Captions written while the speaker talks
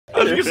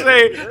gonna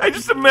say, I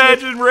just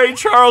imagine Ray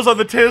Charles on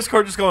the tennis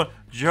court just going,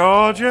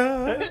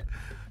 Georgia,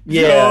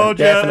 Yeah,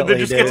 Georgia, and then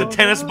just gets a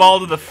tennis ball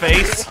to the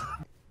face.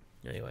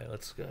 Anyway,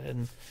 let's go ahead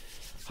and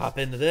hop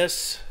into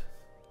this.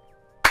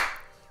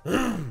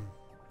 I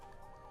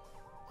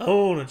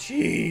want a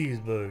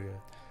cheeseburger.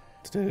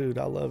 Dude,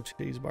 I love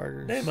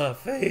cheeseburgers. They're my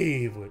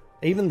favorite.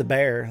 Even the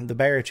bear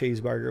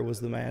cheeseburger was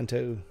the man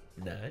too.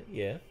 Nah,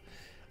 yeah.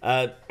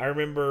 I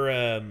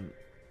remember.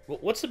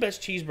 What's the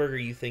best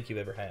cheeseburger you think you've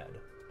ever had?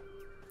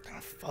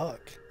 Oh, fuck.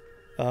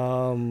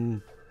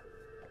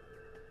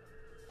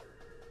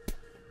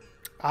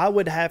 I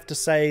would have to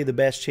say the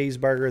best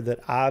cheeseburger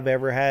that I've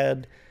ever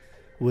had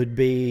would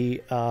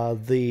be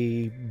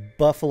the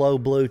Buffalo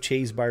Blue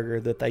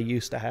cheeseburger that they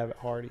used to have at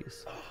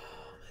Hardee's. Oh,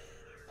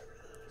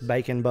 man.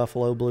 Bacon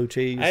buffalo blue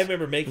cheese. I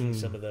remember making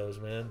some of those,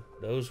 man.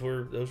 Those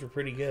were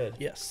pretty good.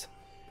 Yes.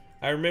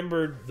 I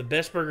remember the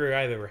best burger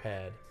I've ever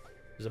had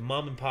was a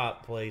mom and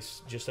pop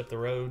place just up the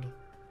road,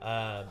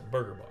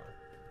 Burger Bar.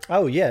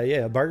 Oh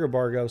yeah, Burger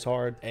Bar goes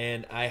hard.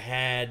 And I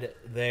had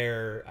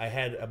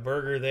a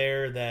burger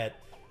there that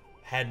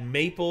had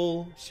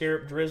maple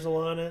syrup drizzle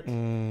on it,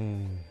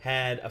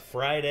 had a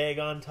fried egg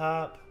on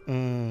top,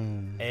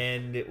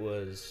 and it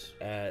was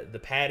the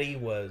patty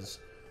was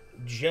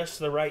just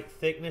the right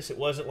thickness. It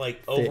wasn't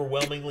like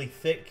overwhelmingly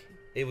thick.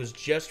 It was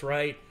just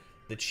right.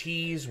 The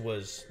cheese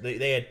was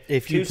they had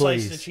two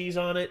slices of cheese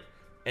on it,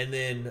 and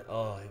then it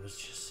was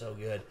just so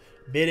good.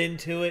 Bit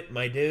into it,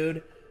 my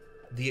dude.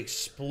 The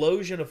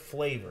explosion of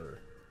flavor.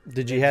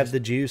 Did you have the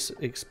juice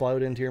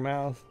explode into your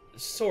mouth?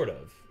 Sort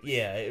of.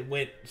 Yeah, it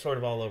went sort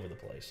of all over the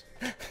place.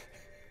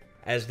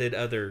 As did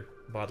other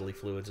bodily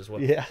fluids as well.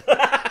 Yeah.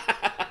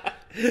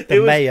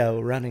 The mayo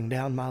running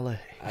down my leg.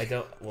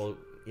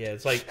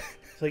 It's like,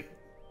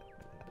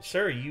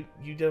 sir, you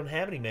don't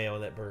have any mayo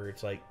on that burger.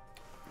 It's like,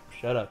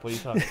 shut up. What are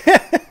you talking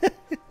about?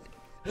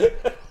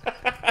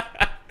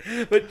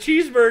 But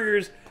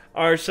cheeseburgers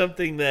are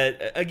something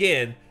that,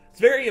 again, it's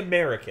very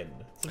American.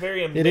 It's a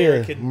very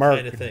American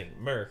kind of thing.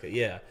 America,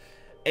 yeah.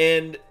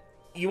 And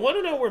you want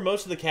to know where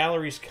most of the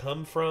calories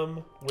come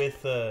from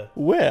with...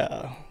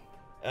 Where?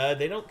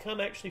 They don't come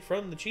actually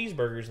from the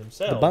cheeseburgers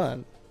themselves. The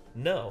bun.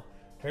 No.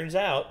 Turns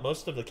out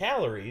most of the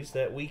calories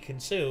that we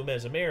consume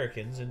as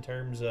Americans in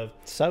terms of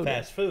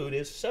fast food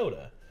is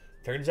soda.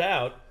 Turns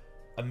out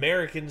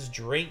Americans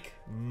drink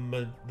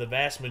the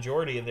vast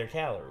majority of their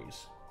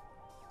calories.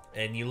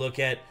 And you look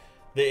at...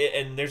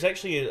 and there's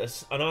actually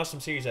an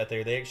awesome series out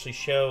there. They actually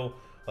show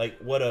like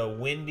what a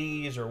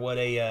Wendy's or what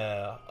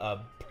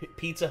a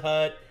Pizza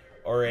Hut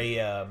or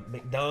a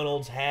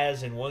McDonald's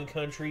has in one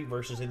country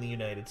versus in the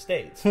United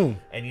States.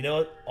 And you know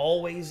it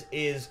always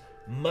is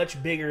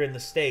much bigger in the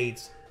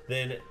States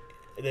than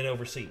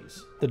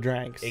overseas. The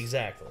drinks.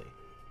 Exactly.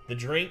 The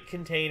drink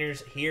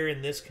containers here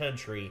in this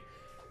country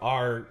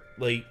are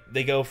like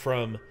they go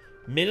from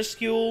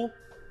minuscule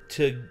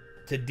to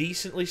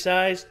decently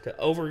sized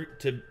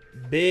to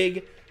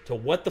big to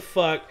what the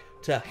fuck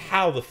to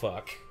how the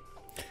fuck.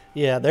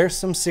 Yeah, there's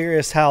some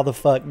serious how the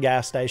fuck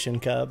gas station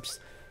cups.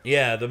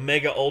 Yeah, the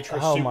mega ultra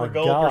super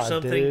gulp or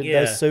something. Dude,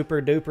 yeah, those super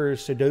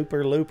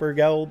duper looper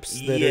gulps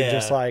that are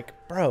just like,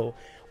 bro,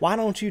 why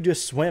don't you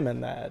just swim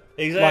in that?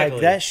 Exactly.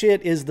 Like that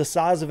shit is the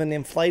size of an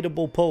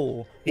inflatable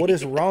pool. What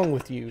is wrong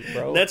with you,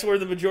 bro? That's where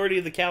the majority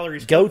of the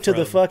calories go come to from.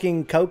 the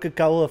fucking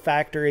Coca-Cola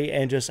factory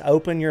and just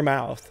open your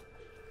mouth.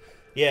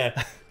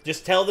 Yeah,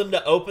 just tell them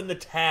to open the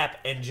tap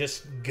and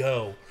just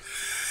go.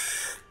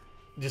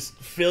 Just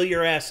fill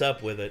your ass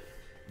up with it.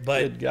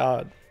 But good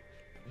God.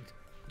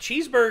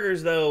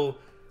 Cheeseburgers, though,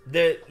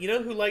 you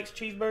know who likes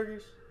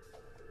cheeseburgers?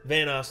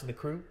 Van Oss and the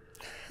crew.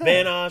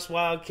 Van Oss,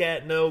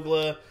 Wildcat,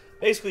 Nogla,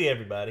 basically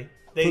everybody.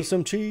 Put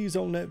some cheese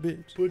on that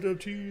bitch. Put some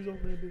cheese on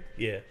that bitch.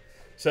 Yeah.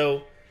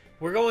 So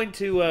we're going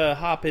to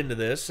hop into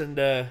this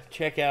and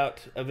check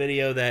out a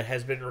video that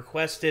has been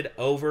requested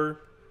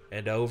over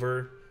and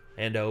over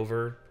and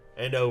over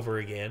and over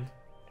again.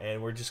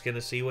 And we're just going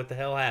to see what the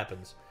hell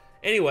happens.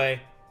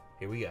 Anyway,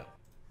 here we go.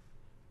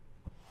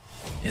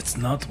 It's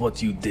not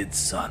what you did,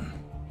 son,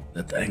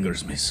 that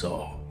angers me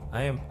so.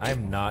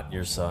 I'm not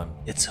your son.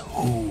 It's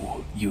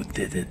who you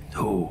did it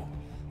to.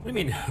 What do you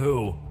mean,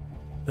 who?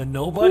 The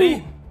nobody?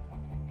 Who?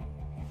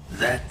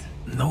 That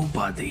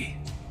nobody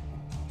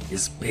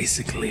is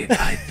basically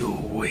Caillou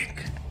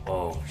Wick.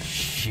 Oh,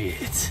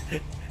 shit.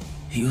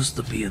 He used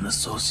to be an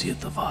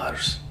associate of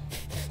ours.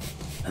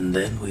 And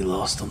then we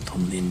lost him to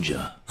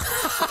Ninja.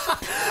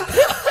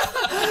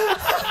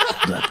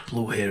 That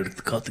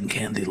blue-haired, cotton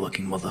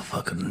candy-looking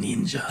motherfucker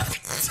Ninja.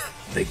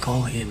 They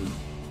call him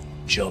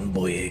John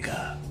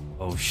Boyega.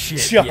 Oh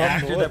shit, John the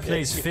actor Boyega. that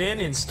plays Finn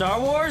in Star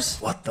Wars?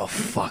 What the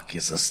fuck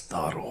is a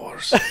Star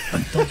Wars?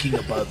 I'm talking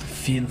about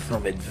Finn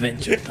from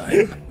Adventure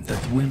Time.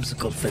 That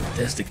whimsical,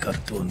 fantastic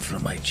cartoon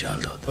from my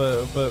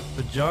childhood. But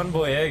John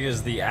Boyega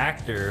is the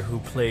actor who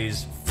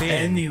plays Finn.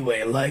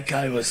 Anyway, like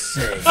I was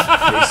saying,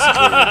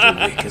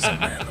 basically Wick is a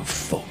man of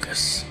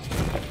focus,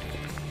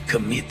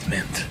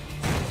 commitment,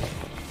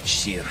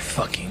 sheer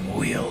fucking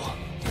will.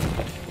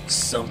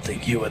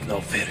 Something you would know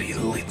very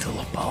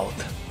little about.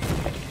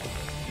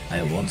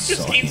 I once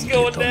Just saw keeps him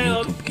going get on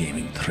down. YouTube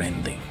Gaming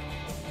trending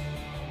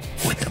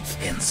with a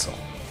pencil.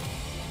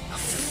 A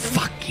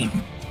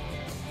fucking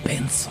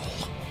pencil.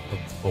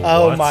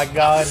 Oh What? my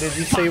God! Did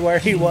you see where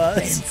he was?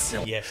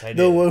 Pencil. Yes, I did.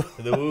 The Woo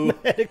The Woo.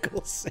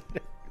 Medical Center.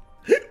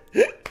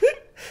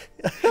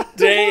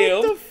 Damn.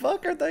 What the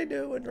fuck are they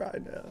doing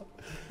right now?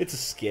 It's a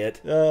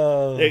skit.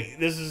 Oh, They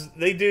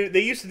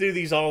used to do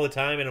these all the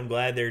time, and I'm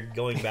glad they're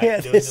going back yeah,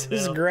 to doing this them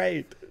is now.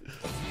 great.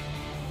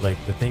 Like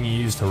the thing you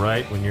used to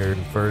write when you're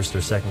in first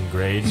or second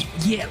grade.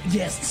 Yeah,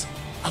 yes,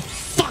 a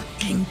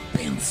fucking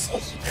pencil.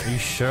 Are you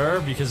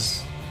sure?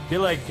 Because I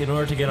feel like in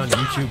order to get on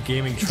YouTube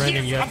gaming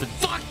trending, you have to.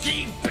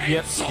 fucking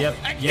Yep, pencil.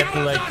 you have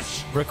to like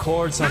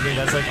record something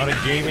that's like on a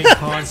gaming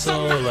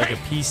console or like a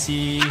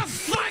PC.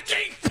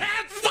 fucking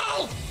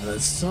pencil!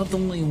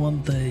 Suddenly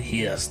one day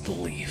he has to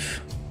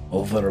leave.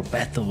 Over a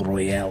battle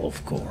royale,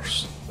 of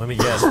course. Let me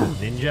guess,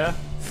 with Ninja?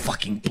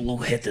 Fucking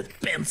blue-headed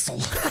pencil.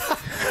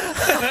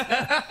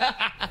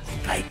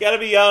 Gotta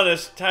be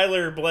honest,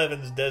 Tyler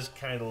Blevins does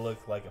kind of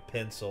look like a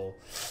pencil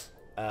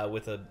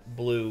with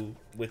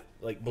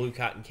blue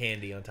cotton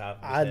candy on top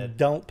of his I head.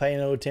 don't pay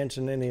no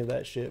attention to any of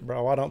that shit,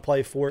 bro. I don't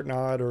play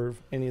Fortnite or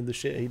any of the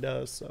shit he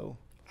does. So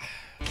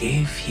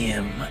Gave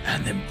him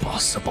an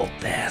impossible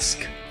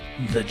task.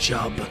 The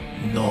job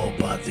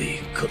nobody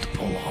could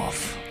pull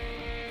off.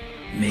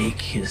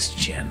 Make his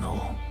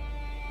channel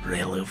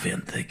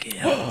relevant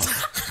again.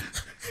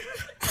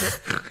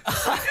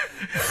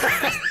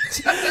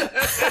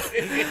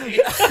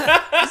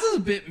 This is a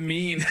bit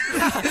mean.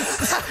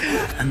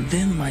 And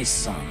then my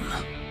son,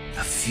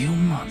 a few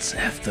months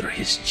after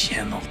his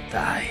channel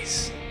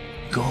dies,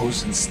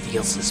 goes and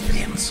steals his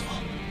pencil.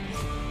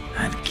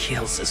 And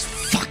kills his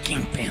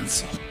fucking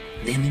pencil.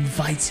 Then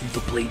invites him to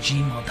play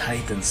Gmod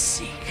hide and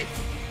seek.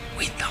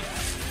 With the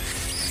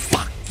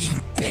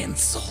fucking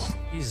pencil.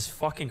 Jesus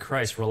fucking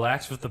Christ,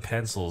 relax with the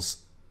pencils.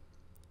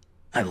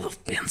 I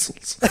love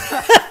pencils. look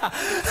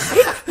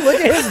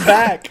at his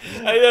back.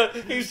 I know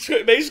he's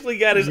basically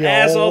got his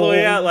ass all the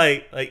way out,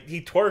 like he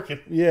twerking.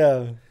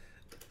 Yeah.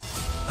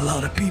 A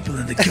lot of people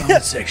in the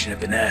comment section have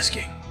been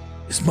asking,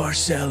 is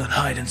Marcel and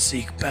hide and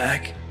seek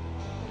back?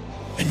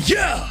 And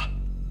yeah,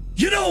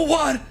 you know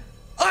what?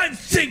 I'm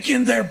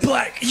thinking they're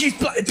black. He's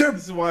black. They're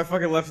This is why I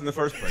fucking left in the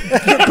first place.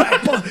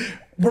 back. But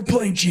we're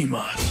playing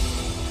Gmod.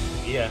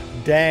 Yeah,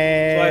 Damn.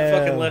 that's why I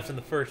fucking left in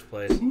the first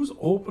place. Who's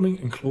opening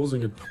and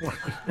closing a door?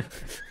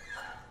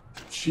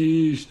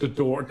 Sheesh, the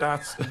door.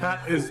 That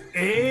is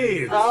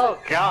AIDS. Oh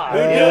God!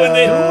 Who's doing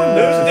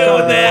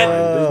that?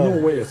 There's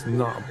no way it's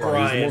not Brian.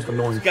 Brian. He's the most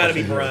annoying It's gotta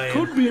be person here. Brian.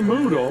 Could be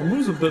Moo though.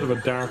 Moo's a bit of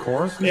a dark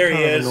horse. He's There he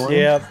kind of is. annoying.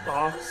 Yep.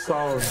 Oh,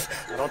 solid.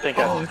 I don't think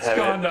Oh, I it's have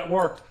gone. it. That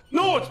worked.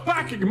 No, it's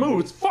backing Moo.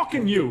 It's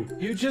fucking you.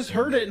 You just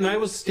heard it and I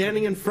was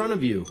standing in front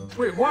of you.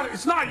 Wait, what?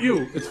 It's not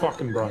you. It's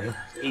fucking Brian.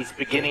 He's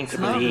beginning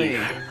to Not believe.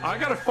 me. I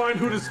gotta find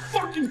who this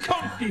fucking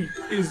cunt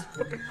is.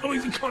 Fucking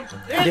noisy cunt.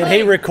 Did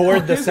he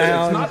record the Is it?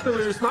 sound?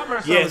 It's not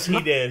Marcel. Yes, It's he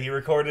not- did. He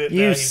recorded it.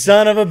 You Now he's-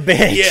 son of a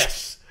bitch.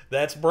 Yes,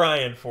 that's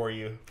Brian for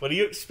you. What do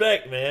you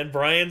expect, man?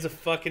 Brian's a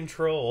fucking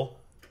troll.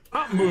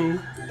 Not Moo.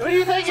 What do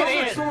you think Sounds it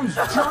like is? someone's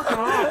jerking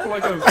off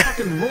like a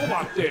fucking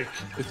robot dick.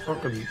 It's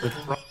fucking. It's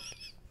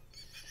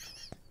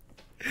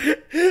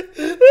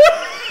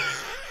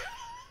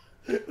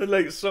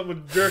Like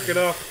someone jerking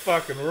off a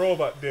fucking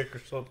robot dick or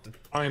something.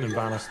 Brian and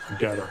Vanis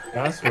together.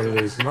 That's what it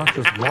is. Not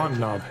just one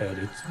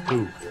knobhead. It's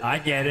two. I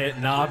get it,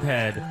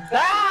 knobhead.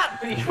 Ah!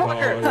 You Oh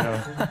fucker!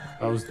 yeah,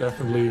 that was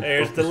definitely.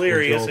 There's purposeful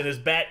Delirious joke. in his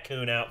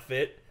Batcoon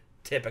outfit.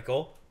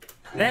 Typical.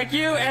 Thank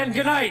you and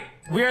good night.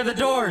 We are the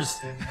doors.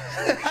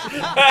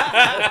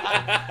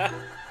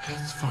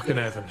 It's fucking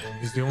Evan.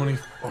 He's the only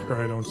fucker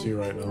I don't see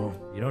right now.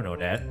 You don't know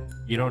that.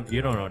 You don't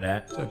know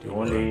that. He's not doing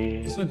all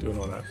that. He's not doing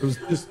all that. It was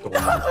this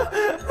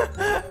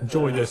door.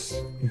 Enjoy this.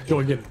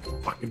 Enjoy getting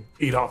fucking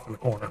beat off in the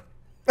corner.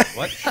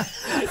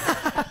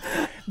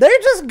 They're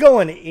just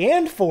going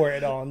in for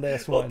it on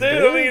this one.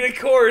 Dude, I mean, of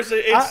course,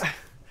 it's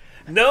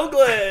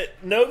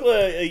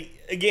Nogla.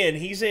 Again,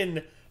 he's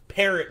in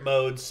parrot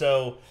mode,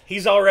 so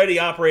he's already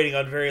operating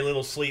on very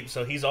little sleep,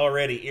 so he's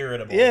already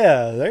irritable.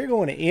 Yeah, they're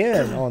going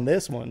in on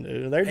this one,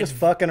 dude. They're just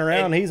fucking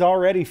around. He's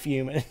already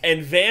fuming.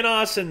 And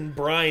Vanos and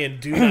Brian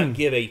do not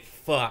give a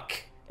fuck.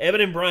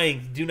 Evan and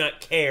Brian do not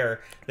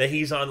care that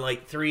he's on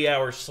like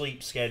 3-hour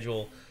sleep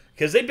schedule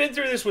because they've been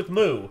through this with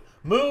Moo.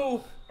 Moo,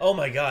 oh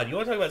my god, you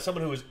want to talk about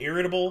someone who was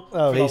irritable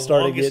Oh, for he the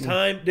started longest getting-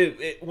 time,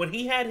 dude? When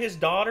he had his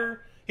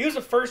daughter, he was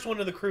the first one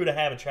in the crew to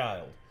have a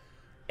child,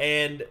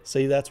 and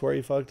See, that's where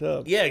he fucked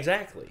up. yeah,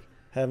 exactly.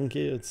 Having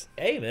kids.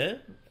 Hey man,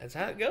 that's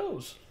how it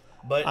goes.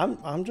 But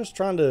I'm just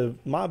trying to.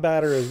 My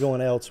batter is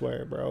going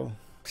elsewhere, bro.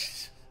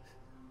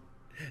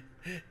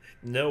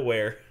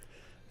 nowhere.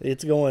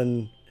 It's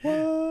going.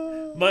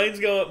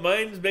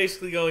 Mine's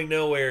basically going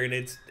nowhere,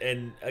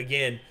 and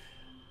again,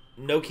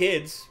 no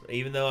kids.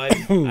 Even though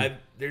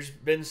there's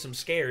been some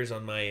scares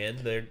on my end.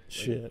 There,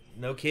 Shit.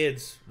 no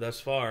kids thus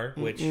far,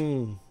 which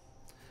I'm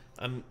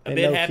a Ain't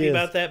bit no happy kids.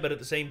 about that. But at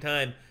the same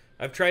time,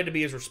 I've tried to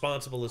be as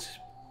responsible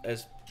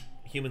as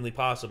humanly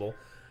possible.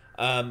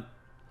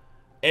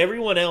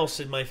 everyone else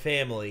in my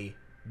family,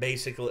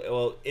 basically,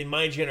 well, in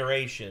my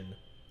generation,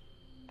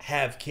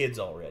 have kids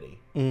already.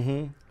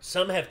 Mm-hmm.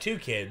 Some have 2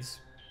 kids,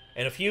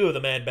 and a few of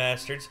the mad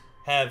bastards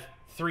have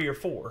 3 or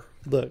 4.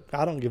 Look,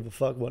 I don't give a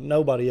fuck what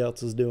nobody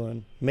else is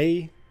doing.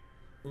 Me?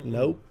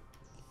 Nope.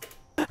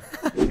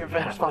 You're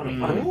fast. Follow me.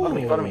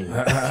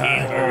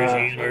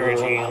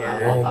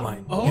 Cheeseburger. Oh my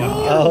god.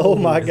 Oh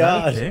my Is that a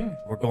god. thing?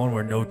 We're going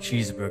where no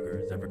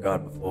cheeseburger has ever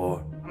gone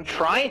before. I'm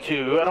trying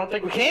to. I don't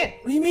think we can.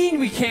 What do you mean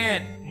we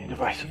can't?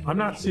 Device. I'm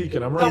not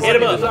seeking. I'm ready. Hit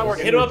him It's not up.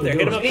 working. Hit him up there.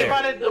 Hit him up We need to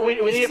there. find we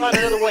need to find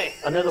another way.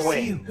 Another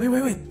way.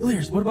 Wait,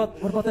 Lears, what about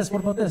this?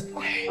 What about this?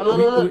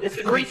 Look, it's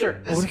the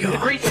greaser. It's the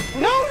greaser.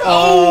 No.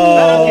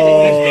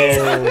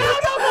 Oh.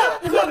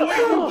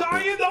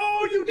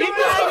 You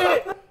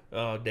died it.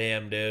 Oh,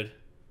 damn, dude.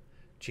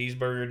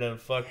 Cheeseburger done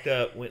fucked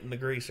up. Went in the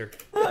greaser.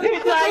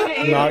 You died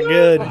it. Not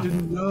good. I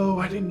didn't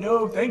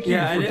know. Thank you.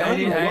 Yeah, I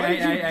didn't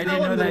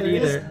know that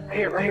either.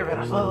 Right here,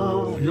 Venice.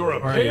 Oh. You're a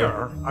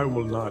pear. I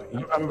will not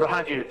eat. I'm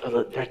behind you.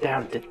 They're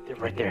down. They're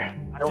right there.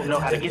 I don't know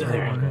how to get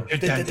there.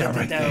 Interesting.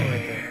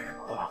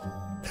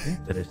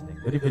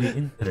 Very, very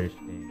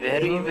interesting.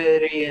 Very,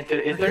 very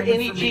interesting. Is there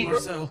any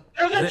cheeseburger?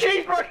 There's a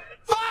cheeseburger.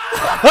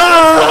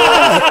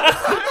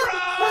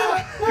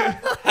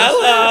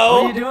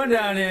 Hello. What are you doing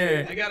down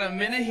here? I got a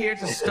minute here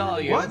to stall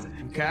you. What?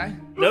 Okay.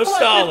 No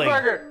stalling.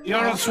 You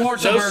don't know No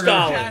Schwarzenegger.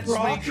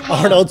 stalling.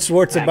 Arnold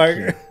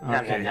Schwarzenegger.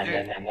 Okay.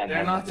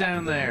 They're not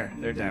down there.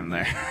 They're down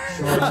there.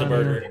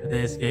 Schwarzenegger. Did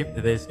they escape?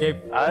 Did they escape?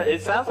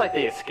 It sounds like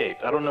they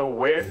escaped. I don't know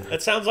where.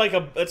 That sounds like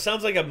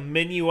a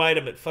menu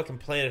item at fucking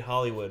Planet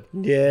Hollywood.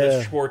 Yeah.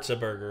 The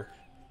Schwarzenegger.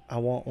 I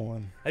want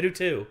one. I do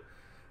too.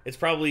 It's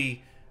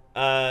probably,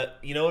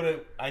 you know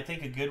what I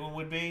think a good one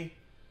would be,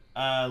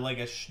 like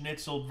a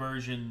schnitzeled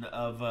version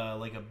of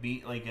like a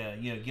beef,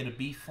 get a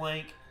beef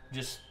flank,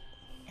 just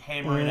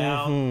hammer it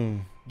out,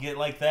 get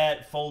like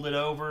that, fold it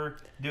over,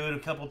 do it a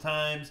couple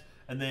times,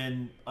 and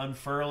then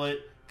unfurl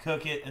it,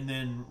 cook it, and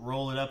then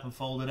roll it up and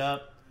fold it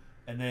up,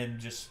 and then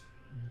just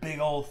big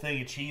old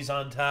thing of cheese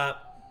on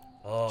top.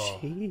 Oh,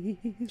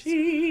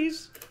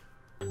 cheese.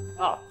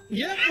 Oh.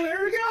 Yeah,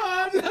 we're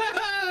gone.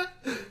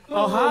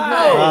 Oh,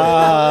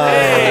 hi.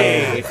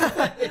 Hey,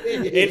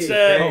 it's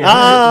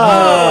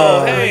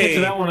Oh, hey. Get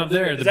to that one up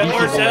there. Is that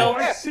Marcel?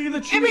 I see the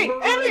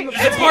cheeseburger.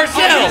 It's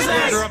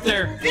Marcel. Burger up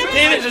there.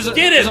 Damn it, There's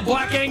get a it.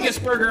 Black Angus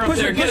burger up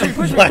there. Get him.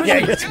 Black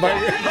Angus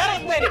burger.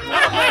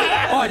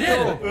 Oh, I did.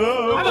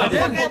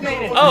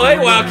 Oh, hey,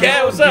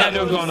 Wildcat, what's up?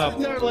 Yeah, going up.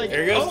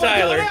 Here goes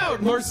Tyler.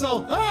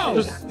 Marcel.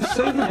 Oh.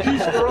 Save a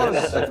piece for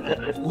us.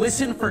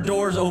 Listen for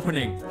doors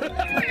opening.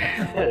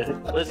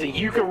 Listen,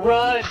 you can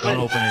run. Don't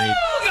open any.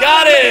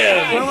 Got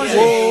him! Where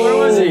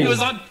was he? He was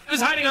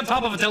hiding on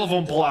top of a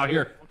telephone pole out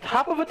here.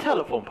 Top of a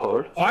telephone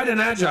pole. Quite an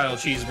agile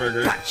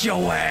cheeseburger. Got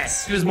your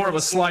ass. He was more of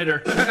a slider.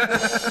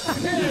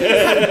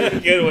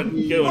 Good one,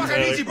 Tyler.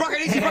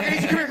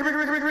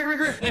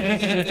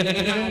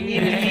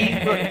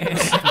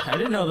 I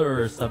didn't know there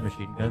were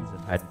submachine guns in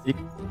hide and seek.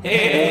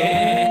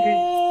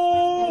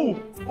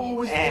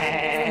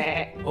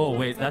 Oh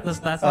wait,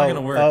 that's not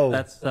gonna work.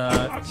 That's Oh!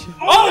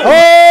 You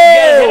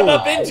gotta hit him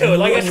up into it,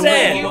 like I You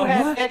said.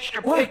 have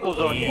extra pickles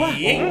on you.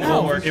 It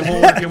won't work. It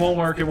won't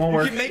work. It won't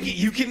work.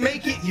 You can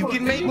make it.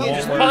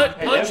 Just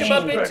punch him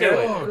up into it.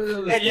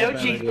 Hello,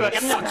 cheeseburger.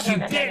 Fuck you,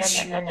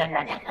 bitch.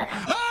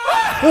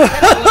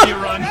 You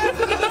run.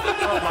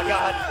 Oh my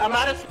god. I'm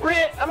out of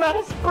sprint.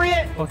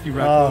 fuck you,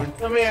 raccoon.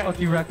 Come here. Fuck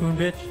you, raccoon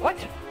bitch. What?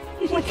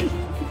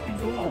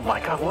 Oh my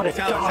god, what a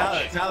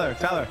dodge. Tyler.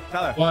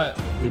 What?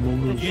 You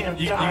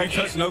can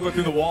touch Nova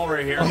through the wall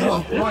right here.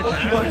 Fuck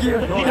you.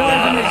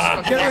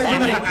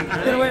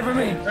 Get away from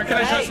me. Where can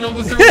I touch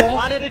Nova through the wall?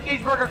 Why did a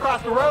cheeseburger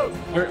cross the road?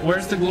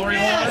 Where's the glory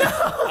hole?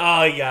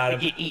 Oh, you got him.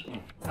 Get eaten.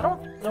 I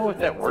don't know if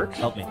that works.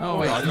 Help me. Oh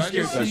wait, You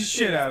scared the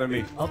shit out of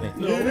me. Help me.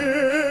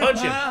 Punch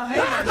him.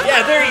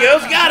 Yeah, there he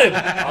goes. Got him.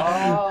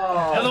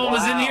 Oh, the other one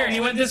was in here and he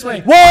went this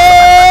way.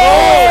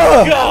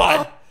 Oh,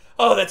 God.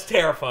 Oh, that's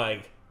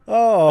terrifying.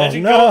 Oh,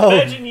 Imagine, no.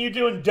 imagine you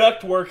doing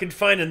duct work and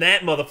finding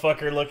that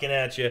motherfucker looking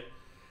at you.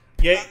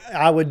 Yeah,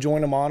 I would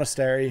join a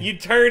monastery. you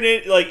turn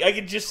it, like, I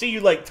could just see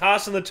you, like,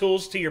 tossing the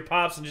tools to your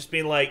pops and just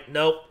being like,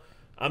 nope,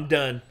 I'm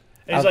done.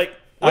 And he's like,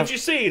 what'd you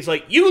see? It's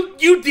like,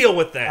 you deal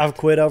with that. I've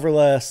quit over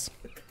less.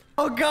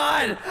 Oh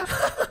God!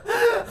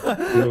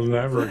 You'll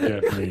never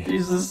get me.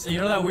 Jesus, you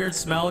know that weird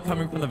smell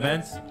coming from the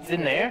vents? it's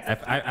in there.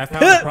 I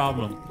found the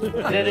problem. Is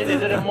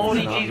it a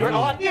moldy cheeseburger?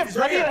 Oh, yeah,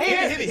 right here.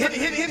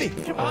 Hit me.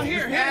 Oh,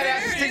 here.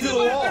 Stick to the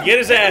wall. Get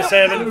his ass,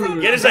 Evan.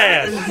 Get his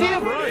ass. I see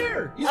him.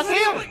 Get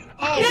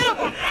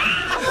him.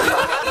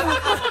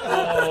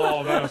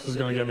 Oh, that was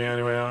gonna get me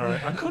anyway. All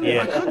right. I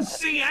couldn't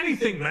see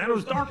anything, man. It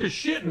was dark as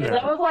shit in there.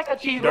 That was like a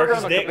cheeseburger Dark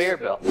as on a dicks. conveyor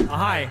belt.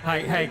 Hi.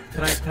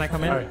 Can I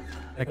come in? All right.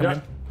 Can I come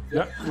in?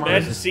 Yeah.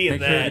 Imagine seeing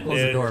Make sure that, you close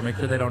the dude. door. Make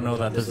sure they don't know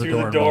that there's a Through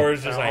door the involved.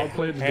 doors, just I'll like,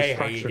 play the hey,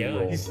 how you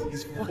distraction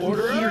doing? role.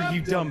 Order here,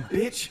 you dumb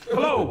bitch.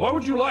 Hello. What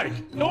would you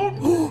like? No.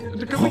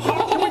 Can we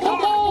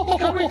talk?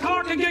 Can we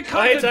talk and get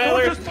Hi, content?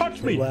 Tyler. Don't just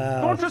touch me.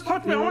 Wow. Don't just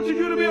touch me. I want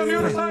you to be on the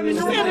other side and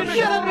you're going to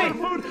get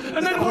food.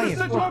 And then I want to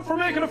set you up for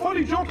making a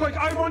funny joke like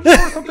I want you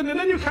or something and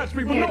then you catch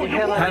me. But no,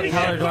 you're boring.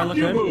 Tyler, do I look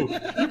good?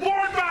 You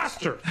boring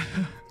bastard.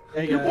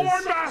 Hey, You born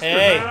guys. bastard,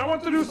 Hey. man. I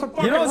want to do some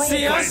fucking You don't role see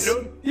play, us.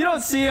 dude. You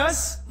don't see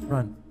us.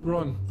 Run.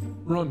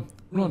 Run.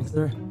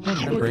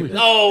 Quickly.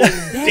 Oh,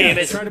 damn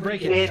it. Try to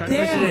break it. Try to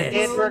break Damn it. it.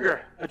 Dead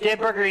burger. A dead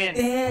burger in.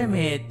 Damn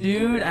it,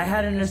 dude. I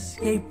had an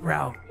escape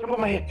route. Jump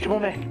on my head. Jump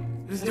on my head.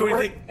 Just do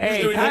anything.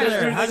 Hey,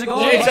 Tyler, how's it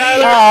going? Hey,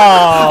 Tyler.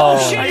 Oh,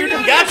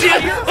 Gotcha.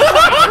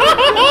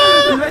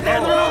 Right there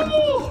in the road.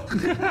 We're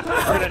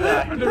gonna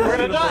die. We're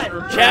gonna die.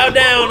 Chow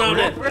down on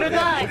it. We're gonna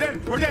die.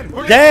 We're dead.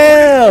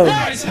 damn!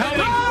 Guys, help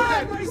me.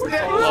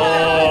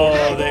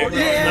 Oh, there. No,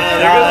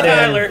 there Got goes him.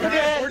 Tyler.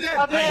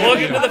 I'm dead.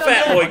 Welcome to the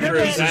Fat Boy crew,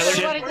 Tyler.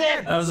 Everybody's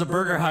dead. That was a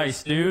burger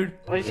heist, dude.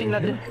 Oh, you see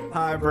nothing?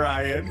 Hi,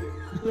 Brian.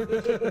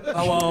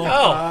 Hello.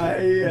 Oh,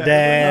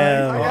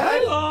 Damn.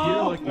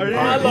 hello.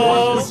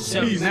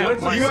 You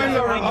guys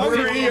aren't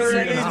hungry or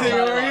anything,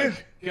 are you?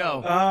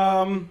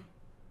 Go.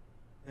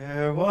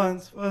 There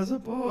once was a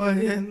boy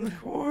in the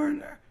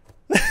corner.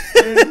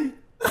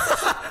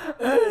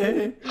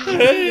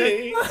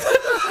 Hey.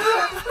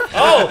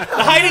 Oh,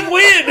 the hiding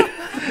wind.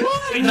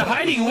 In the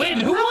hiding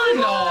wind. Who won?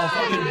 Oh,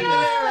 fucking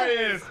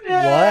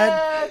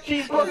What?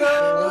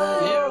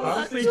 Cheeseburger.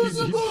 I think he's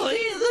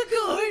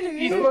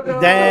Cheeseburger.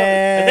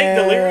 I think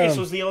Delirious Damn.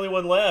 was the only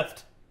one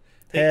left.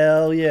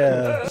 Hell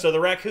yeah. So the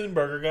raccoon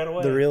burger got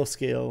away. The real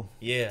skill.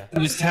 Yeah. He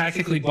was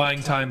tactically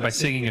buying time by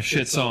singing a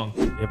shit song.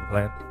 You have a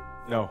plan?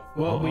 No.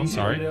 Well, I'm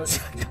sorry.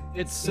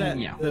 It's set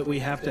that we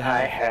have to I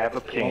have have a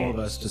all plan. of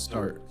us to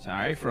start.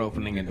 Sorry for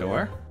opening a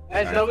door.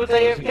 As Nova's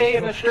AFK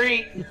in the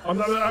street. I'm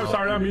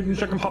sorry, I'm eating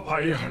chicken pot pie.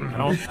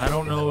 I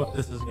don't know if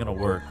this is gonna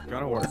work.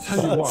 Gotta work.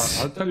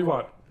 I'll tell you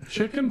what.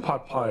 Chicken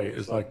pot pie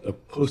is like the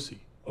pussy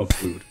of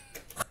food.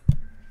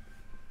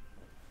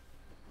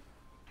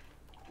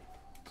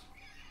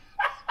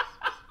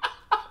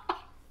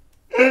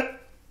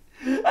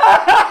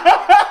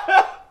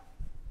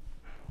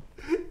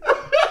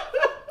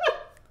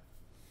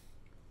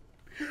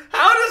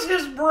 How does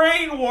his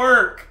brain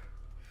work?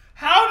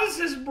 How does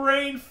his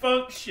brain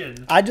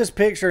function? I just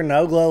picture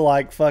Nogla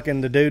like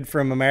fucking the dude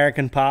from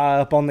American Pie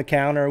up on the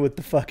counter with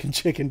the fucking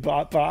chicken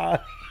pot pie.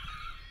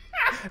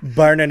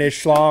 Burning his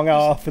schlong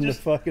off in the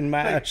fucking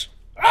mash.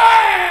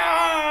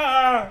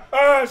 Ah!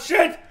 Oh,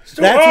 shit! It's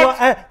too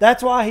hot.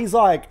 That's why he's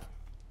like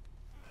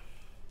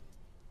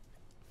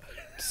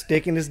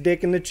sticking his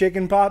dick in the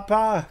chicken pot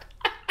pie.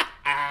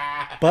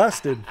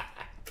 Busted.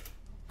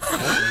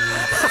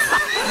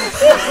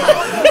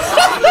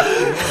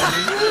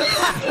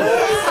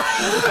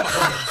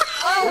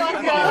 Oh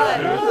my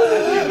god!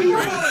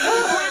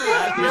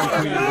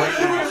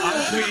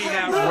 I'm tweeting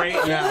out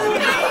right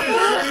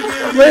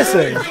now.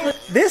 Listen,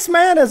 this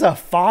man is a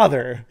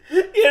father.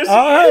 Yes, All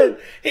right.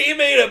 he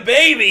made a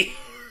baby.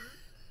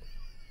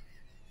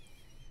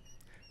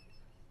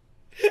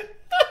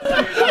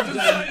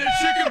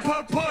 Chicken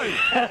pot pie.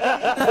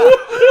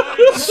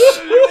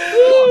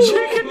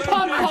 Chicken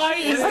pot pie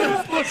is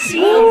the pussy.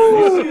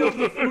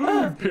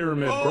 Food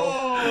pyramid, bro.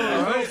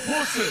 Oh,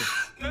 pussy.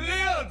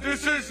 Leah,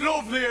 this is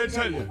lovely, I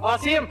tell you. I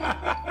see him.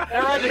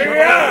 They're right there.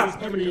 Yeah.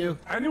 Coming to you.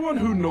 Anyone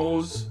who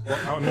knows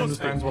and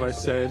understands what I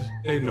said,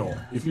 they know.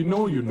 If you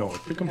know, you know.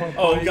 Chicken pot pie.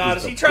 Oh God,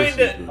 is the he trying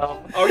pussy, to?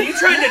 dude. Are you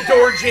trying to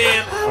door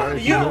jam?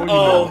 Alright, You? you know you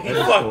Oh, know. he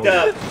That's fucked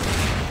all. up.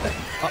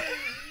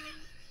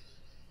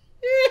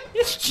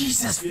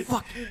 Jesus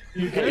fuck.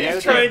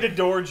 He's trying to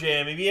door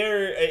jam.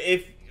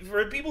 If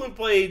for people who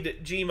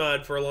played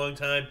Gmod for a long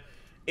time,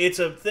 it's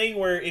a thing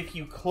where if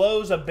you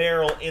close a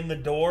barrel in the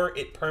door,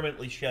 it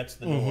permanently shuts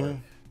the door.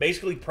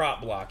 Basically,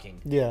 prop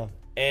blocking. Yeah.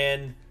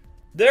 And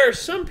there are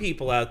some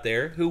people out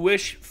there who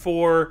wish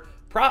for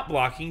prop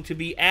blocking to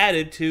be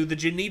added to the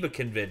Geneva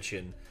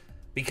Convention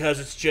because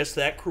it's just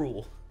that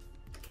cruel.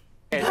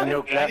 I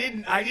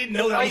didn't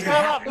know that Oh, was he gonna fell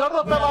off. happen.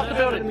 Nova fell off the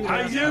building.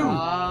 Hey, you!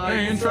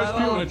 Hey, interest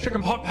you in a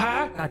chicken pot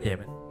pie? God damn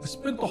it. I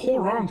spent the whole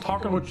round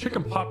talking about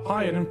chicken pot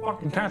pie and then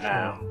fucking catch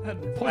Wow.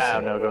 one. Wow,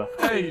 Nova.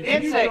 Hey, can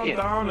In you second. jump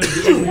down and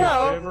do me a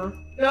No. favor?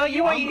 No,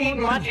 you ain't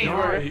eating my Die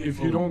cheeseburger. if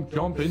you don't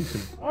jump into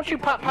me. Why don't you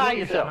pot pie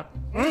yourself?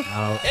 Hey!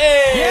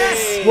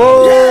 Yes!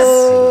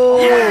 Whoa!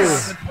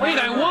 Yes! Wait,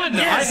 I won!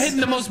 I hit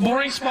the most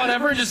boring spot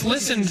ever, just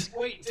listened.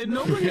 Wait, did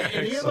nobody get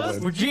any of us?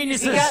 Excellent. We're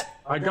geniuses.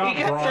 I got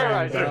You got Brian.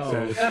 terrorized.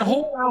 That's it. That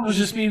whole round was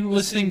just me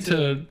listening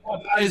to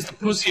What is the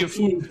pussy of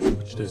food.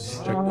 Watch this.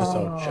 Check this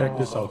out. Check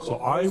this out. So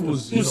I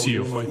was, Pussy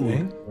doing of my food.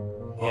 thing.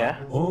 Yeah.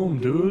 Boom,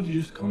 dude.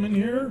 You just come in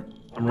here.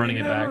 I'm running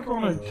it Never back.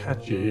 gonna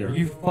catch you here.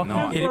 You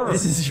fucking kidding?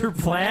 This is your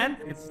plan?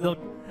 It's still.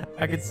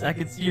 I could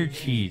see your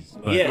cheese.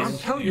 But Yes. I'm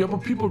telling you,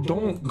 but people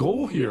don't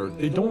go here.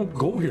 They don't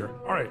go here.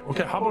 All right.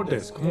 Okay. How about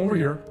this? Come over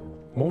here.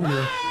 Come over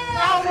here.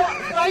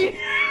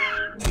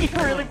 You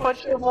really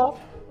punched him off?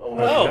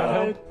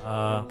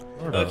 Oh.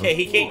 Okay,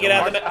 he can't get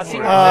out of the. I see Hey,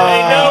 where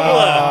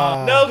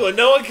Nogla,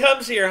 no one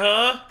comes here,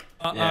 huh?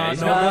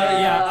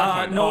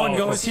 no one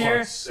goes here.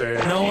 Fuck's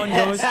sake. No one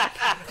goes.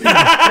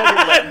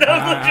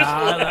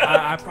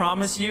 I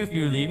promise you, if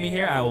you leave me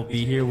here, I will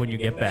be here when you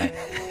get back.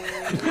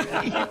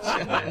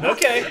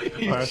 Okay.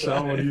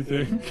 Marcel, what do you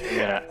think?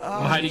 Yeah.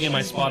 I'm hiding in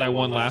my spot I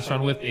won last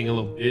round with, being a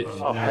little bitch.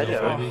 Oh,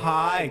 hello.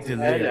 Hi,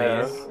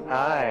 Delirious. Hello.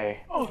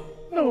 Hi. Oh,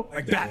 no.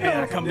 Like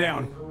Batman, come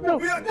down. No.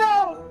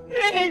 No.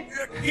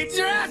 Get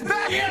your ass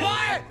back here,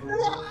 liar!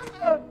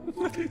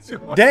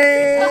 Damn!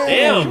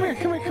 Damn. Come here.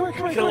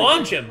 You can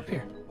launch him.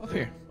 Up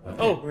here.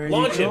 Oh,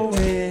 launch him. Up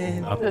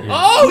here.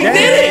 Oh, he did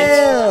it!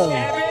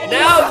 Damn!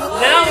 Now,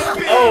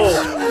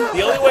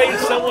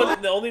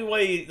 the only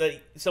way that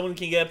someone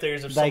can get up there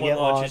is if They someone get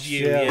launches launched,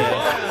 you.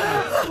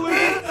 yeah.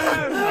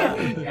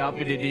 Up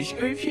in the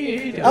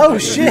description. Oh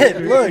shit!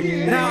 Look. Oh, is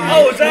When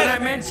I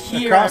that? meant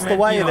here, Across I the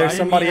meant, way, you know, there's I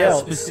didn't somebody mean a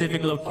else.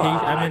 specific location.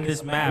 I meant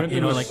this map, you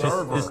know, like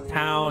this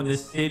town,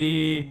 this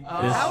city, this.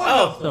 How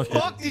Oh, the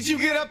fuck did you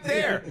get up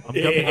there? I'm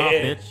jumping off,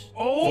 bitch.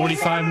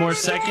 45 more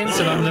seconds,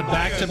 and I'm the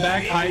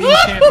back-to-back hiding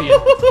champion.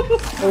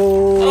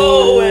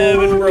 Oh,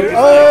 Evan broke his leg.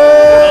 Oh!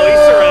 Oh, he's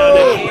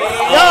surrounded.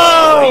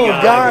 Oh, he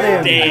got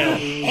him.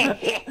 Damn.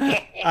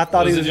 I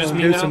thought he Was was it just going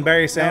me to do now? some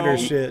Barry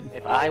Sanders shit.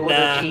 If I was a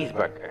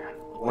cheeseburger,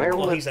 where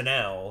Well, would he's an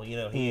owl. You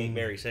know, he ain't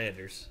Barry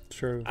Sanders.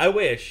 True. I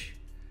wish.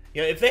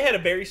 You know, if they had a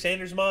Barry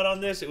Sanders mod on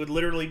this, it would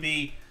literally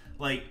be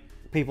like,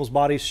 People's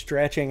bodies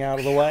stretching out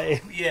of the way.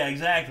 yeah,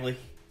 exactly.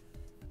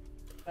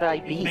 I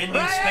be?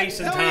 Bending space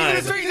and He's time. in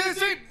the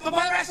street. By the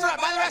restaurant.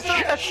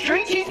 A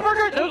street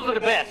cheeseburger? Those are the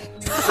best.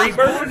 Street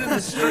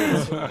burgers?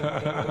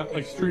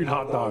 Like street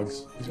hot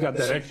dogs. He's got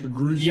that extra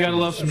grease. You gotta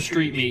love some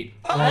street meat.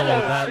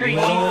 That Street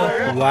little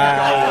cheeseburger.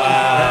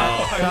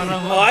 Wow. son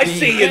of a Oh, I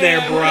see you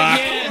there, Brock.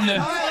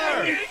 Again.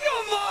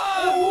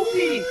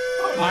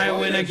 I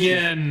win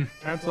again.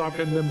 Can't stop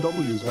getting them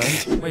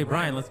W's, man. Wait,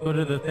 Brian, let's go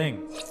to the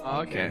thing.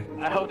 Okay.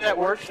 I hope that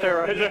works,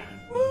 Terrorizer.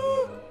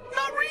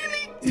 Not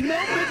really.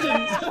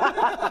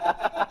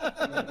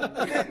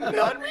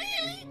 Not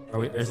really. Are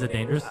we? Is it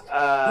dangerous? Who's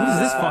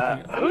this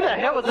fucking? Who the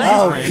hell was that?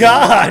 Oh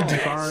God!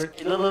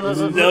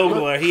 No,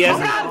 Blair. He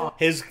hasn't.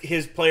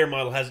 His player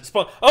model hasn't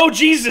spawned. Oh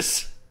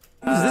Jesus!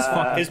 Who's this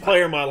fucking? His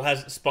player model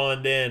hasn't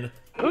spawned in.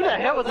 Who the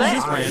hell was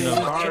that?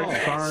 Random.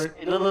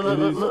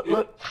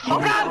 Look. Oh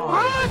God,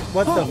 run!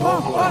 What the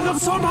fuck? Oh, no,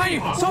 someone behind you!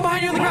 Someone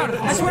behind you on the ground!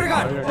 I swear to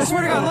God! I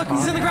swear to God! Look,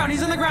 he's in the ground!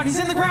 He's in the ground! He's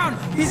in the ground!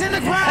 He's in the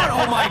ground!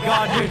 Oh my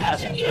God,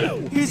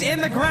 dude! He's in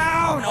the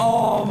ground!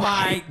 Oh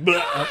my!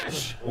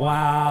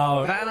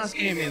 Wow! Thanos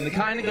Gaming, the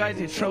kind of guy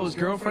to throw his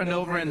girlfriend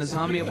over in the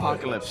zombie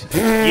apocalypse.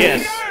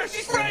 Yes.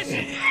 She's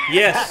crazy.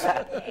 Yes.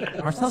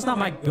 Marcel's not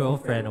my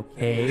girlfriend,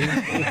 okay?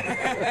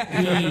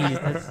 Please.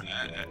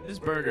 This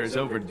burger is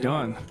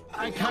overdone.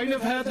 I kind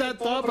of had that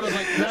thought, but I was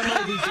like, that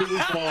might be too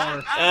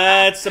far.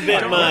 That's a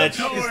bit much.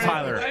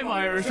 Tyler. I'm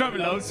Irish. I'm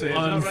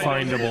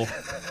Unfindable.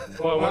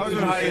 Well, I was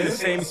hiding in the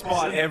same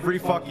spot every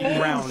fucking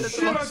round.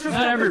 Not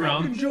every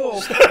round.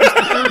 Just the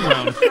third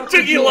round.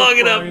 Took you long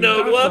enough,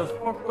 no glove.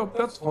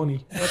 That's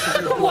funny.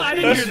 Well, I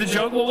didn't hear the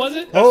joke. What was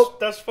it? Oh,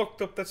 that's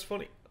fucked up. That's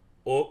funny.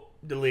 Oh,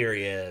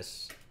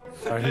 delirious.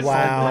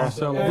 Wow.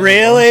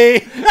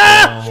 Really?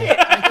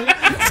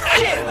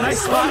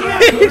 Nice spot,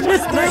 Raccoon.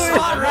 Nice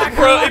spot, Raccoon.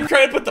 Pro, I'm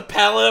trying to put the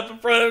pallet up in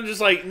front of him, just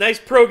like nice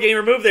pro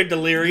gamer move there,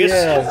 delirious.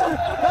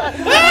 Yeah.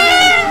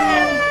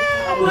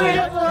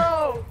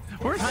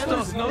 We're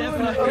stuck.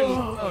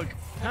 Look.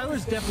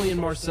 Tyler's definitely in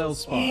Marcel's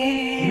spot. You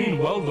mean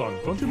well done.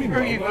 Don't you mean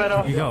well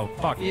done? You go.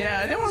 Fuck. Yeah,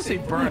 I didn't want to say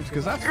burnt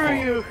because that's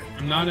you.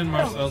 I'm not in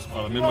Marcel's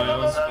spot. I'm in my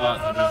own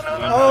spot.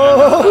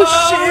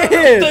 Oh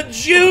shit! The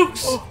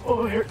jukes!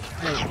 Oh, he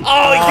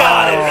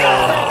got it!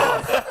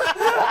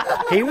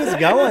 He was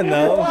going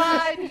though.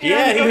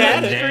 Yeah, he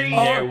had it. Then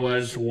there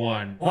was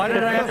one. Why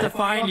did I have to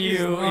find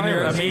you in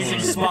your amazing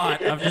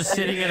spot of just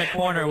sitting in a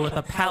corner with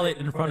a pallet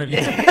in front of you?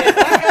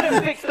 I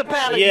gotta fix the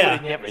pallet. Yeah.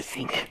 You would never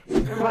seen it.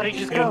 Everybody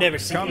just go. Never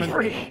seen He's it.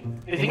 free.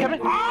 Is he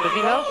coming? Does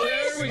he know?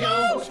 There we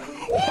go.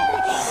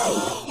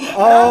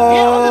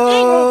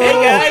 Oh! Hey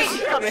guys!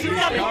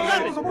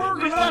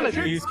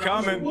 He's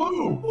coming.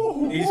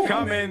 He's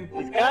coming.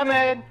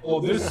 Coming. Oh,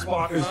 this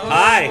spot is.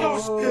 Hi.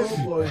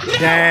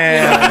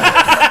 Damn!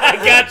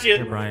 I got Here,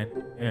 you. Brian.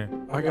 Here.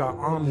 I got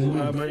on.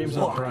 My name's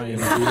not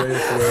Brian.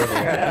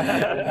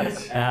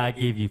 I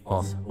gave you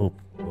false hope.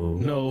 Oh.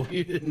 No,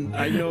 you didn't.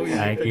 I know you're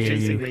I gave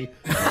chasing you. me.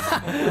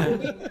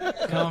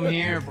 Come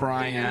here,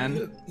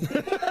 Brian.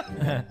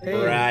 Hey,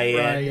 Brian.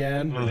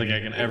 Brian. I don't think I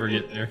can ever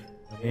get there.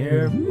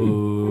 Here,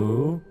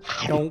 boo.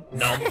 Don't.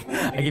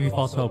 I gave you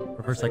false hope.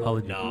 Reverse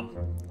psychology. Nom.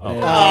 Oh. Oh,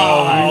 come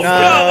on!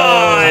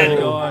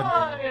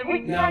 God. We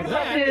can Now talk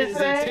about that this, is a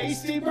man.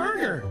 tasty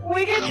burger.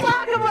 We can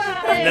talk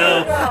about it.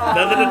 No,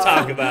 nothing to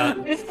talk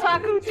about. It's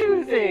Taco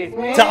Tuesdays,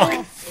 man.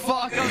 Talk.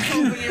 Fuck, I was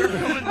hoping you were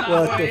coming that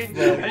What way. the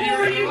fuck? What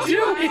are you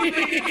doing?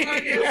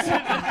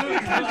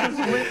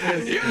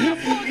 You're a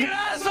fucking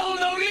asshole,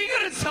 no, you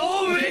could have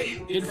told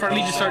me. In front of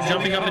me, just start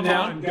jumping up and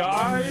down.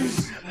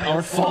 Guys.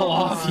 Or fall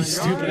off, you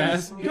stupid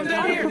ass. Come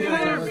down here,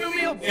 fill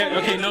me up. Yeah,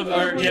 okay, no,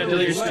 or, yeah,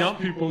 delirious, jump.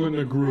 People in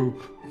the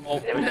group. Come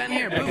down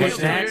here, Okay, boom me up,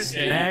 next, Delirious.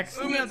 next.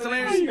 Boom me up,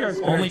 Delirious.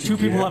 Only 2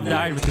 people have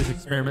died with this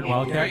experiment, There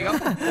you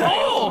Wildcat. go.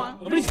 Oh!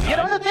 Get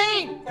on the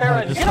thing.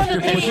 Paralyzed. Get on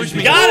the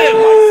team. Got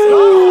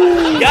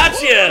him!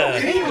 Gotcha!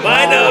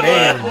 Mine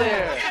over.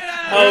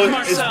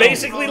 Oh, it's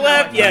basically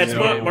left? Yeah, it's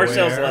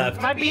Marcel's left.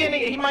 He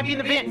might be in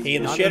the vents. He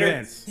in the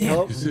shitter?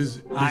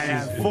 I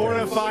have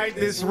fortified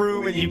this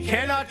room and you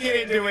cannot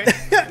get into it.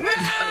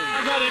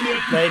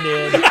 They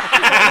did.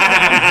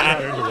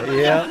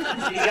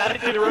 Yeah. You got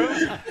it to the room?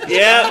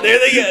 Yeah, there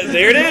they go.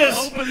 There it is.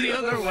 Open the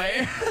other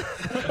way.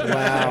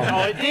 Wow.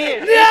 Oh, it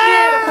did.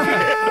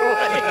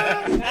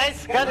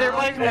 Nice. Guys,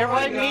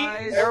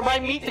 everybody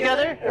meet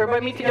together.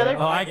 Everybody meet together.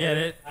 Oh, I get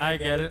it.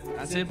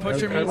 That's it. Put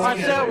your meat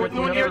Marcel, we're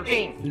doing your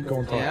thing.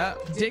 Yeah.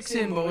 Dick's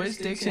in, boys.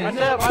 Dick's in.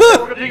 Marcel,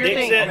 we're gonna do your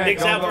thing.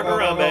 Dick's out for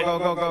Harambe.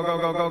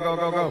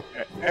 Go.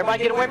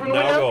 Everybody get away from the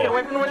windows. Get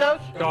away from the windows.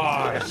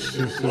 Gosh.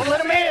 Don't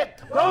let him in.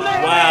 Don't let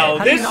him in. Wow,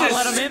 this is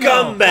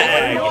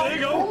scumbag.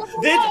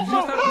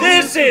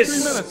 This is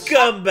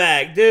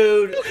scumbag,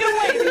 dude.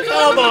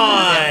 Come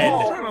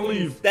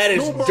on. That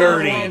is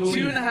dirty.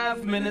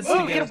 2.5 minutes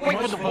to get as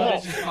much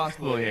footage as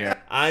possible here.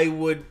 I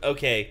would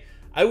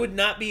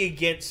not be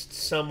against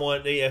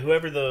someone,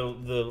 whoever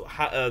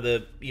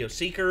the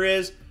seeker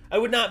is. I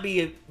would not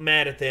be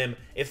mad at them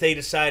if they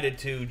decided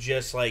to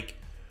just like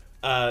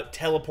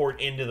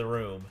teleport into the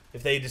room.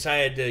 If they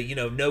decided to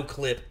no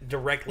clip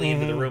directly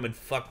into the room and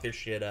fuck their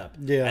shit up.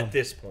 Yeah. At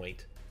this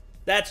point,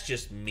 that's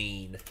just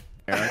mean.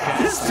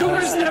 This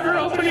door's never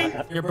opening.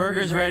 Your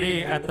burger's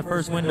ready at the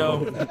first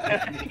window.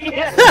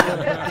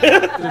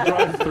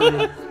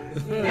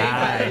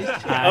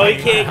 Oh, he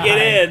can't get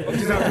in.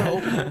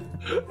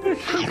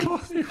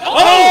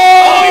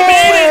 Oh, he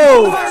made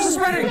it! The virus is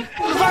spreading!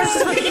 The virus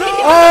is spreading!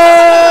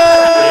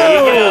 Oh!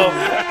 There you go.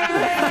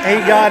 He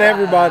got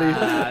everybody.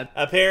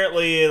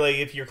 Apparently, like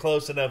if you're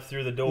close enough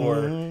through the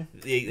door,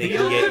 they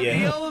can get you.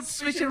 The old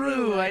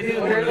switcheroo. I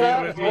do.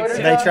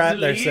 They tried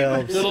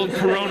themselves. Little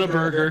Corona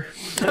burger.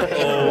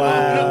 Oh,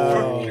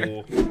 Wow.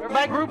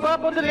 Everybody group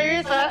up on the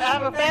list. I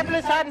have a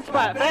fabulous hiding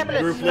spot.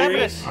 Fabulous.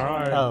 Fabulous. All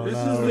right. Oh, This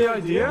no. is the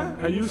idea.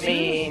 Are you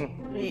serious?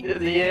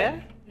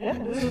 Yeah.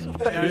 This is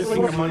This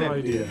is my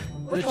idea.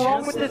 What's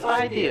wrong with this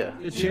idea?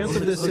 The chance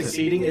of this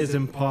succeeding is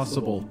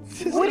impossible.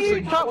 What are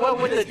you talking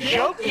about with the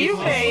joke you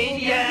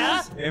made?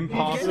 Yeah.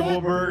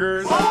 Impossible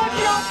burgers. Why don't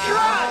y'all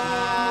try?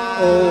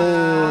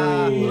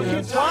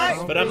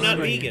 Oh. But I'm not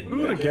Who vegan.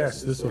 would have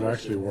guessed this would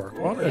actually work?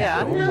 What a Yeah,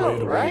 I dumb way know,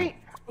 to right?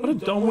 What a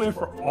dumb way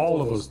for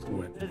all of us to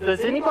win. Does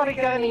anybody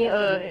got any?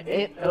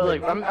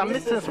 Like I'm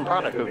missing some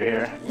product over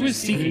here. Who's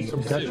seeking?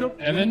 Some ketchup?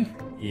 Evan?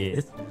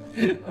 Yes.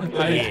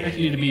 I expect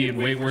you to be in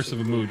way worse of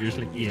a mood. You're just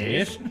like,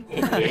 yes. I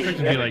expect you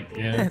to be like,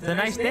 yeah. It's a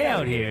nice day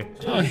out here.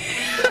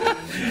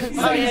 He's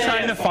not even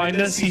trying to find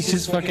us. He's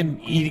just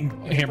fucking eating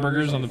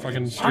hamburgers on the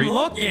fucking I'm street.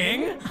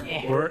 looking.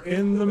 We're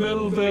in the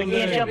middle I can't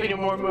building. jump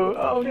anymore. Move.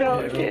 Oh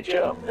no, I can't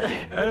jump.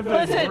 Evan,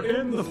 Listen. we're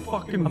in the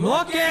fucking. I'm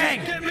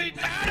looking. Move.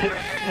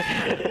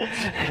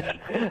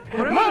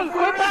 We're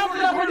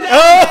bouncing up and down.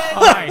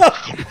 Hi.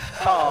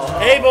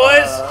 Hey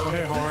boys.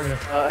 Hey, how are you?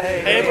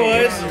 Hey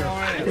boys.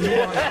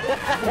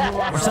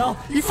 Marcel.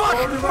 You fuck.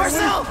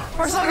 Marcel.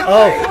 Marcel, come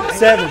Oh,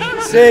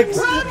 7, 6.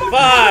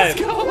 5,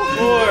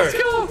 4,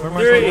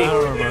 3,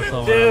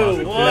 Marcel.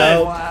 2, 1.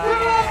 Nope.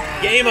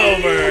 Game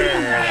over.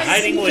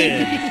 Hiding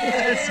win.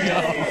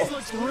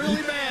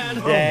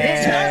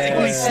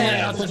 Tactically slid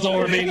out the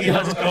door, baby.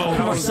 Let's go.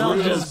 Marcel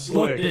just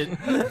booked it.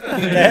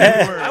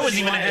 I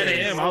wasn't even ahead of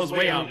him. I was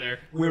way out there.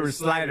 We were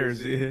sliders.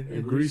 The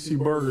greasy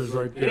burgers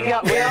right there. We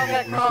all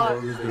got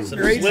caught. Some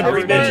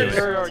slippery bitches.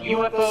 Or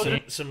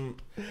UFOs.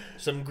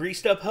 Some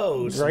greased up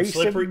hoes. Some Grace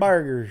slippery and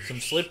burgers. Some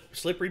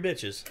slippery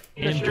bitches.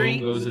 in the street.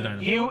 Goes the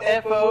dynamite.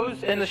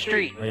 UFOs in the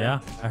street. Oh, yeah,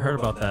 I heard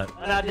about that.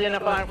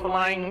 Unidentified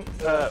flying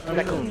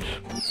raccoons.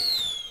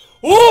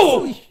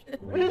 Ooh!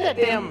 Where did that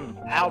damn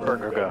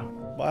Alburger go?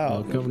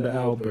 Wow. Welcome to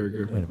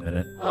Alburger. Wait a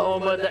minute. Oh,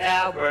 but the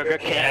Alburger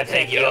Can I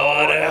take your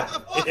order?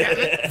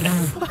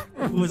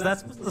 Was that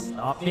supposed to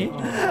stop me?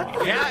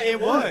 Yeah,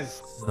 it was.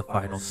 This is the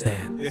final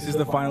stand. This is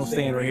the final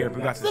stand right here.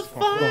 We got this. This is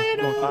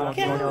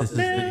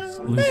the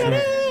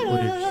exclusive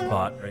footage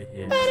spot right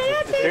here.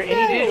 Is there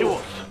any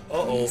visuals?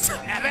 Uh-oh.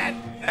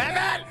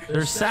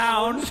 There's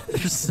sound.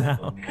 There's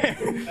sound.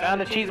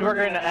 Found a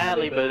cheeseburger in the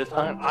alley, but it's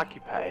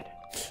unoccupied.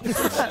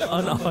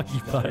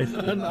 Unoccupied.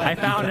 I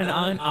found an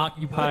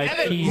unoccupied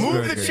cheeseburger.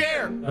 Move the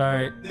chair.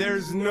 Alright.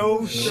 There's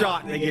no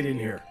shot they get in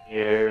here.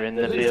 You're in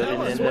the building, in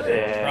the We're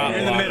bed.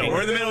 in the middle.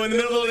 We're in the middle. In the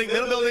middle building.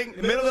 Middle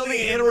building.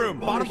 In a room.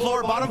 Bottom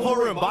floor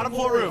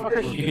room.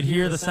 You could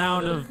hear the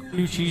sound of 2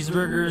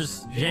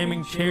 cheeseburgers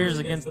jamming chairs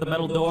against the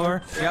metal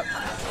door. Yep.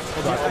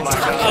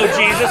 Oh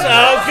Jesus!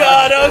 Oh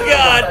God! Oh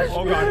God!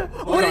 Oh God.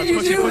 What did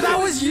you do? That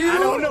was you? I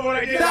don't know what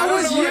I did. That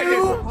was you? I don't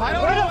know what I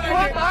did. Where the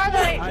fuck are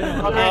they?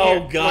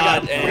 Oh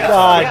God!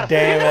 God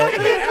damn it.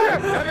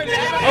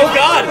 Oh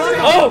God!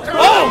 Oh!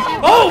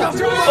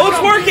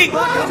 It's working!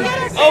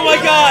 Oh my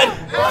God!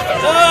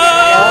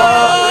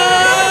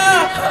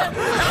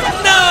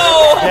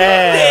 No!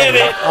 Damn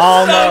it!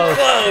 Almost. So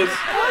close!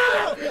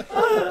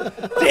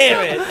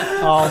 Damn it!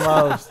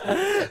 Almost.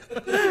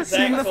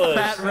 Seeing the close.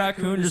 fat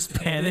raccoon just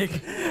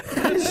panic.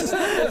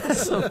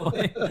 It's so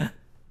funny.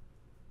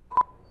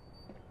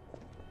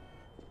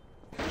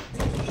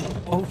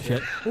 Oh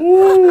shit.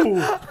 Ooh.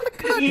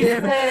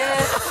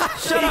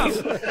 Shut up.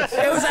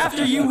 It was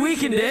after you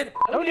weakened it.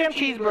 No damn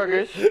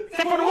cheeseburgers.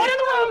 Except for the one in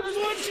the road. There's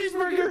one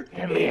cheeseburger.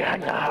 And me, I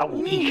know how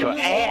to eat your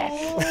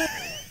ass.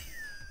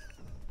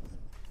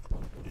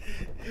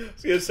 I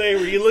was gonna say,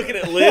 were you looking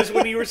at Liz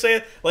when you were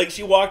saying, like,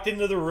 she walked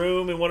into the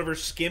room in one of her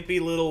skimpy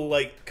little,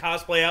 like,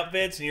 cosplay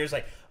outfits, and you were just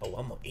like, oh,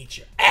 I'm gonna eat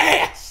your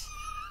ass.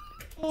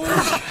 I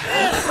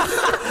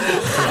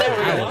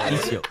will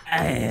eat your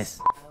ass.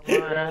 I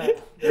want a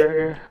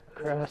burger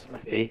across my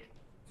face.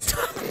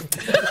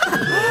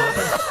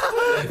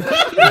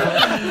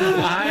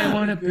 I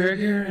want a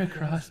burger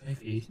across my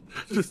face.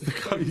 Just the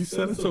guy, you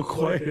said it so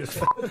quiet.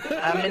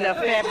 I'm in a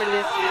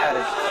fabulous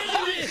house.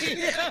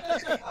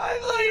 I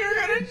thought you were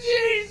gonna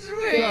chase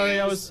me. Sorry,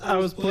 I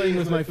was playing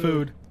with my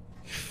food.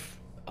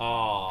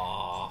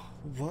 Aww.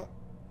 What?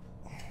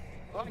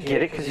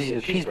 Get it? Because he's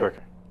a cheeseburger.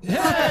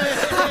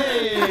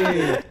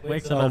 Hey!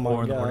 Wakes up at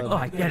 4 in the morning. Oh,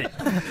 I get it.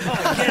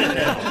 I get it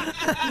now.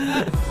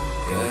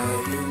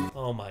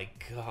 Oh my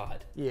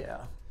god.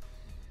 Yeah.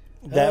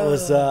 That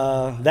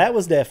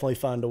was definitely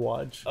fun to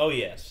watch. Oh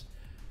yes.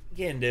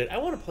 Again, dude, I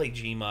want to play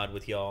Gmod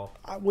with y'all.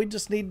 We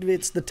just need to.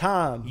 It's the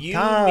time. You,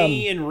 time.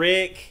 me, and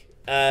Rick,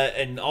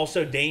 and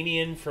also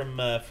Damien from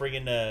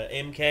friggin'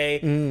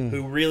 MK,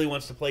 who really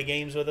wants to play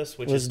games with us.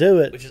 Let's do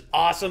it. Which is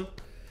awesome,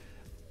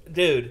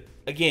 dude.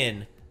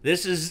 Again,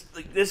 this is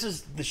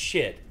the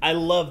shit. I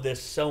love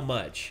this so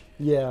much.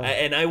 Yeah.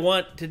 And I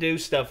want to do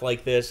stuff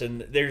like this,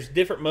 and there's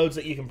different modes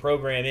that you can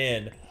program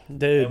in,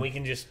 dude. And we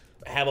can just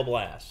have a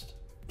blast.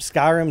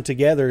 Skyrim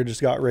Together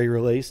just got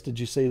re-released. Did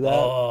you see that?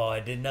 Oh, I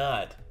did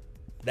not.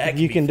 That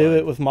you can do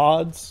it with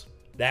mods.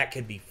 That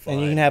could be fun.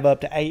 And you can have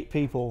up to 8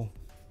 people.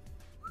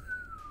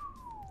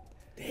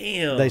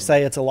 Damn. They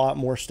say it's a lot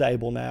more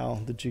stable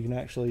now that you can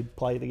actually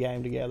play the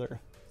game together.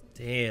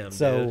 Damn.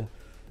 So, dude.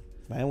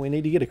 Man, we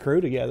need to get a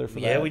crew together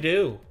for that. Yeah, we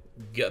do.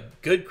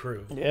 Good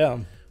crew. Yeah.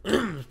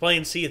 I was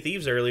playing Sea of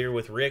Thieves earlier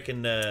with Rick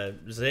and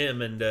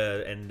Zim and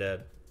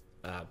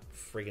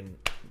friggin'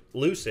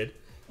 Lucid.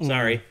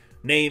 Sorry.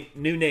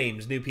 New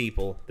names, new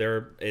people.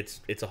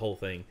 It's a whole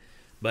thing.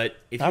 But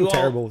if I'm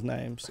terrible with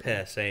names.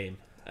 Yeah, same.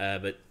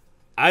 But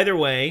either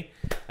way,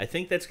 I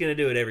think that's gonna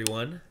do it,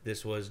 everyone.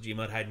 This was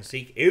Gmod Hide and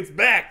Seek. It's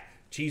back,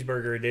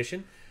 Cheeseburger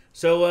edition.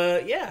 So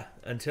yeah,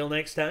 until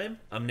next time,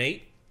 I'm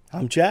Nate.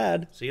 I'm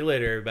Chad. See you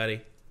later,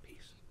 everybody.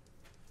 Peace.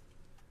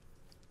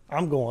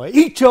 I'm going to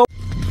eat your